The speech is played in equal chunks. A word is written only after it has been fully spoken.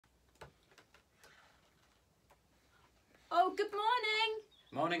good morning.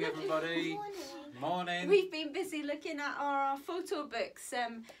 Morning, everybody. Morning. We've been busy looking at our photo books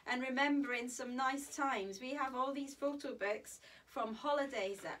and remembering some nice times. We have all these photo books from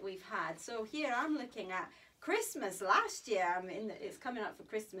holidays that we've had. So here I'm looking at Christmas last year. It's coming up for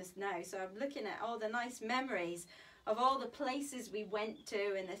Christmas now, so I'm looking at all the nice memories of all the places we went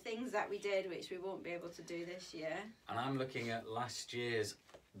to and the things that we did, which we won't be able to do this year. And I'm looking at last year's,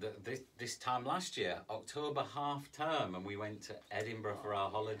 this time last year, October half term, and we went to Edinburgh for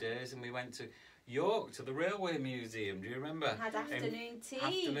our holidays, and we went to York to the Railway Museum. Do you remember? Had afternoon tea.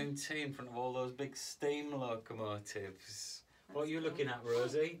 Afternoon tea in front of all those big steam locomotives. What are you looking at,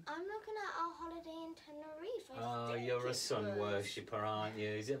 Rosie? I'm looking at our holiday in Tenerife. Oh, you're a sun worshipper, aren't you?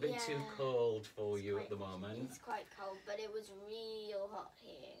 Is it a bit too cold for you at the moment? It's quite cold, but it was real hot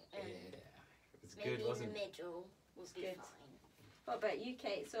here. And yeah, it was maybe good, wasn't in the it? middle would be good. fine. What about you,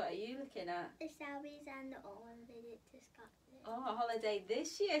 Kate? So what are you looking at? The Selbies and the Allmans visit to Scotland. Oh, a holiday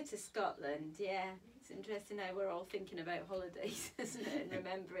this year to Scotland. Yeah, it's interesting how we're all thinking about holidays, isn't it? And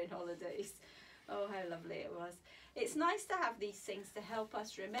remembering holidays. Oh, how lovely it was. It's nice to have these things to help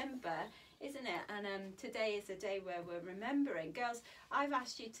us remember, isn't it? And today is a day where we're remembering. Girls, I've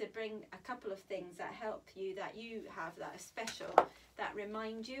asked you to bring a couple of things that help you, that you have that are special, that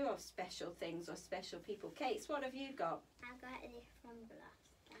remind you of special things or special people. Kate, what have you got? I got this from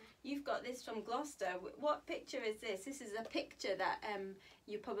Gloucester. You've got this from Gloucester. What picture is this? This is a picture that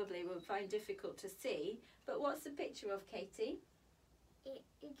you probably will find difficult to see. But what's the picture of, Katie? It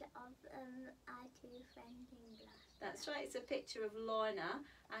is of our two friends in Gloucester. That's right, it's a picture of Lorna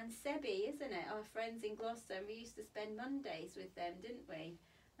and Sebi, isn't it? Our friends in Gloucester, and we used to spend Mondays with them, didn't we?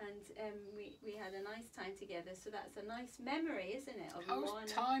 And we had a nice time together, so that's a nice memory, isn't it, of How Lorna?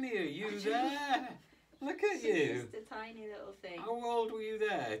 tiny are you there? Look at you. Just a tiny little thing. How old were you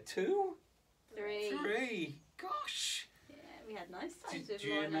there? 2? 3. 3. Gosh. Yeah, we had nice times with Do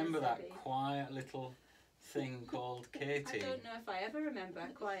you Lorna remember and that Sebi. quiet little thing called Katie? I don't know if I ever remember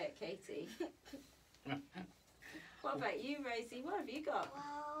Quiet Katie. What about you, Rosie? What have you got?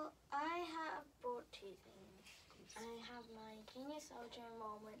 Well, I have brought 2 things. I have my junior soldier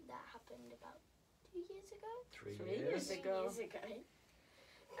enrollment that happened about 2 years ago. 3 3 years. years ago.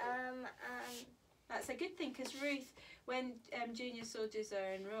 And That's a good thing, because Ruth, when junior soldiers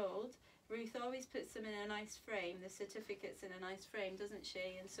are enrolled, Ruth always puts them in a nice frame, the certificates in a nice frame, doesn't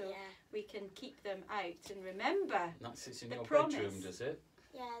she? And so we can keep them out and remember. That sits in the your promise. bedroom, does it?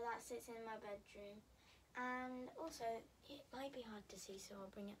 yeah, that sits in my bedroom. And also, it might be hard to see, so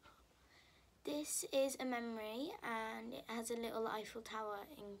I'll bring it up. This is a memory, and it has a little Eiffel Tower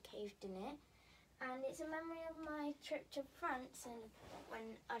encased in it. And it's a memory of my trip to France, and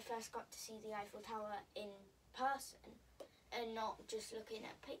when I first got to see the Eiffel Tower in person, and not just looking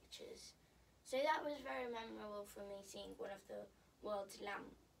at pictures. So that was very memorable for me, seeing one of the world's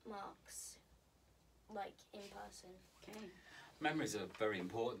landmarks, like, in person. Okay. Memories are very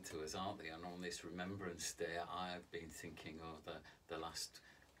important to us, aren't they? And on this Remembrance Day, I've been thinking of the last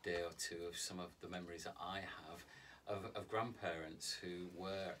day or two of some of the memories that I have of grandparents who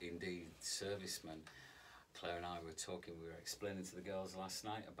were indeed servicemen. Claire and I were talking, we were explaining to the girls last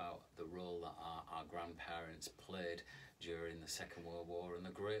night about the role that our grandparents played during the Second World War and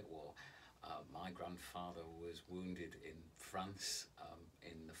the Great War. My grandfather was wounded in France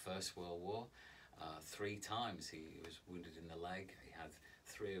in the First World War. 3 times he was wounded in the leg. He had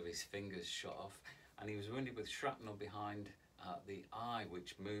 3 of his fingers shot off, and he was wounded with shrapnel behind the eye,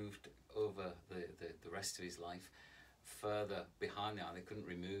 which moved over the rest of his life further behind the eye. They couldn't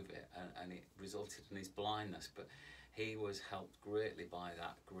remove it, and it resulted in his blindness. But he was helped greatly by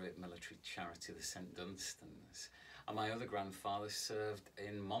that great military charity, the St Dunstans. And my other grandfather served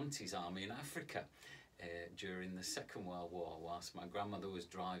in Monty's army in Africa during the Second World War, whilst my grandmother was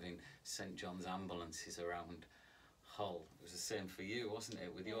driving St John's ambulances around Hull. It was the same for you, wasn't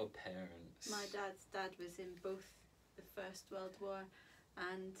it, with your parents? My dad's dad was in both the First World War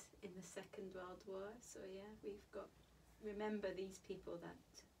and in the Second World War. So yeah, we've got remember these people that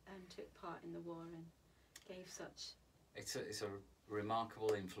took part in the war and gave such. It's a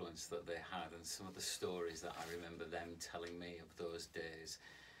remarkable influence that they had, and some of the stories that I remember them telling me of those days.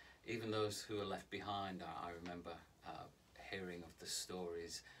 Even those who are left behind, I remember hearing of the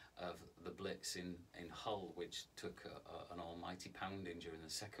stories of the Blitz in Hull, which took an almighty pounding during the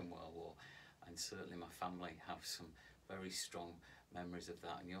Second World War, and certainly my family have some very strong memories of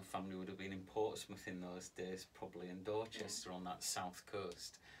that. And your family would have been in Portsmouth in those days, probably, in Dorchester on that south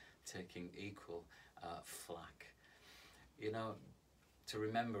coast, taking equal flak. You know, to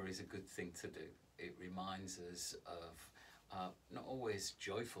remember is a good thing to do. It reminds us of not always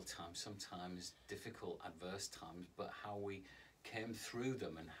joyful times, sometimes difficult, adverse times, but how we came through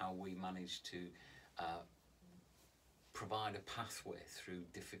them and how we managed to provide a pathway through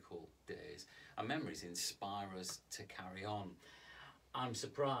difficult days. Our memories inspire us to carry on. I'm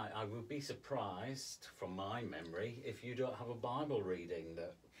surprised, I would be surprised from my memory if you don't have a Bible reading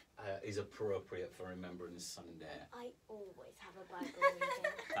that is appropriate for Remembrance Sunday. I always have a Bible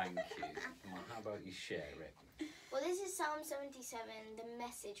reading. Thank you. Well, how about you share it? Well, this is Psalm 77, the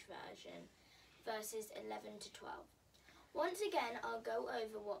Message version, verses 11 to 12. Once again, I'll go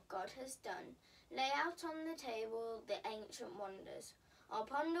over what God has done, lay out on the table the ancient wonders. I'll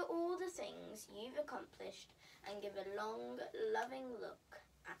ponder all the things you've accomplished and give a long, loving look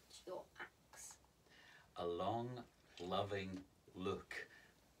at your acts. A long, loving look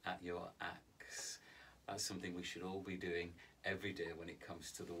at your acts. That's something we should all be doing every day when it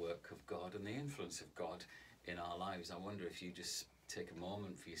comes to the work of God and the influence of God in our lives. I wonder if you just take a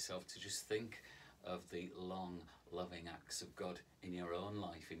moment for yourself to just think of the long, loving acts of God in your own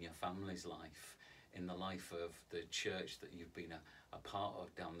life, in your family's life, in the life of the church that you've been a part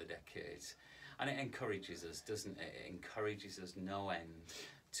of down the decades. And it encourages us, doesn't it? It encourages us no end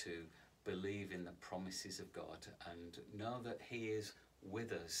to believe in the promises of God and know that He is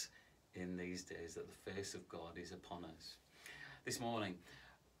with us in these days, that the face of God is upon us. This morning,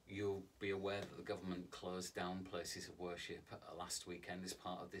 you'll be aware that the government closed down places of worship last weekend as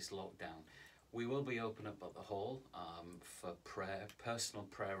part of this lockdown. We will be open up at the hall for prayer, personal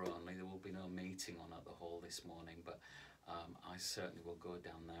prayer only. There will be no meeting on at the hall this morning, but I certainly will go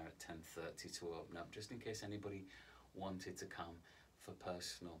down there at 10:30 to open up, just in case anybody wanted to come for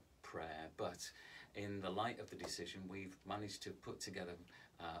personal prayer. But in the light of the decision, we've managed to put together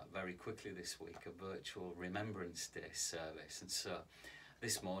very quickly this week a virtual Remembrance Day service. And so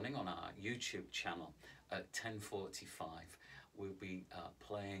this morning on our YouTube channel at 10:45, we'll be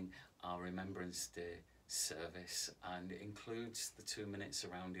playing our Remembrance Day service, and it includes the 2 minutes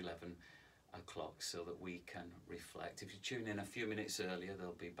around 11 o'clock so that we can reflect. If you tune in a few minutes earlier,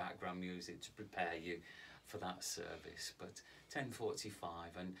 there'll be background music to prepare you for that service. But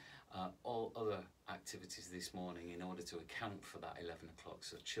 10:45 and all other activities this morning in order to account for that 11 o'clock.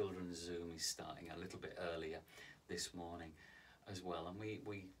 So children's Zoom is starting a little bit earlier this morning as well, and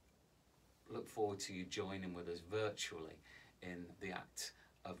we look forward to you joining with us virtually in the act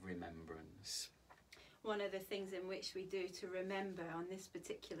of remembrance. One of the things in which we do to remember on this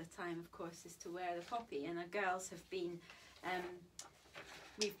particular time, of course, is to wear the poppy. And our girls have been,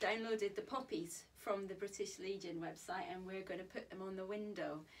 we've downloaded the poppies from the British Legion website, and we're going to put them on the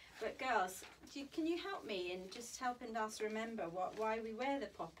window. But girls, can you help me in just helping us remember why we wear the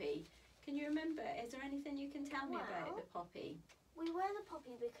poppy? Can you remember? Is there anything you can tell me about the poppy? We wear the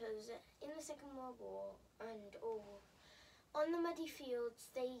poppy because in the Second World War and all, on the muddy fields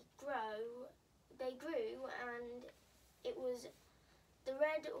they grew, and it was, the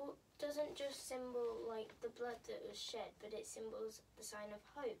red doesn't just symbol like the blood that was shed, but it symbols the sign of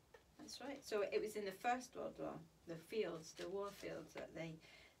hope. That's right. So it was in the First World War, the fields, the war fields that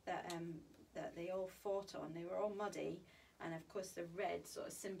they all fought on. They were all muddy, and of course the red sort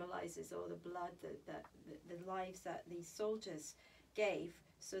of symbolises all the blood, the lives that these soldiers gave,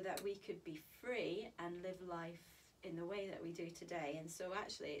 so that we could be free and live life in the way that we do today. And so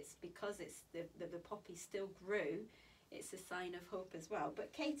actually it's because it's the poppy still grew, it's a sign of hope as well.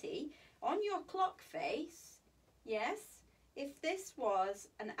 But Katie, on your clock face, yes, if this was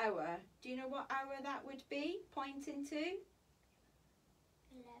an hour, do you know what hour that would be pointing to?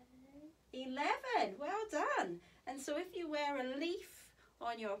 11. Well done. And so if you wear a leaf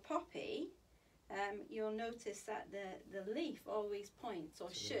on your poppy, you'll notice that the leaf always points, or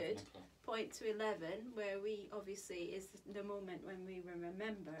should point to 11, where we obviously is the moment when we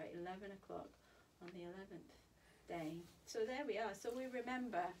remember at 11 o'clock on the 11th day. So there we are. So we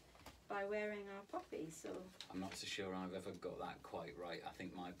remember by wearing our poppy. So I'm not so sure I've ever got that quite right. I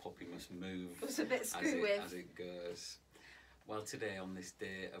think my poppy must move it's a bit as it goes. Well, today on this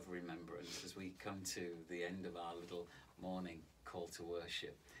day of remembrance, as we come to the end of our little morning call to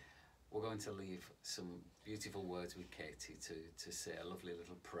worship, we're going to leave some beautiful words with Katie to say a lovely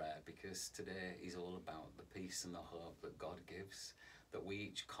little prayer, because today is all about the peace and the hope that God gives, that we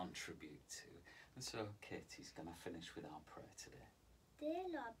each contribute to. And so Katie's going to finish with our prayer today.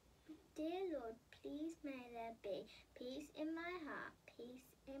 Dear Lord, please may there be peace in my heart, peace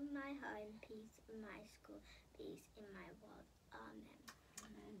in my home, peace in my school, peace in my world. Amen.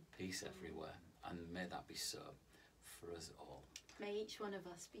 Amen. Peace everywhere, and may that be so for us all. May each one of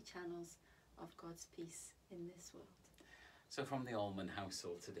us be channels of God's peace in this world. So from the Allman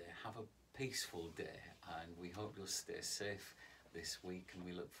household today, have a peaceful day, and we hope you'll stay safe this week, and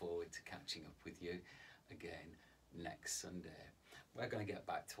we look forward to catching up with you again next Sunday. We're going to get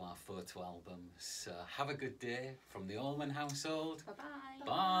back to our photo albums. Have a good day from the Allman household. Bye-bye.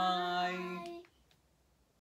 Bye.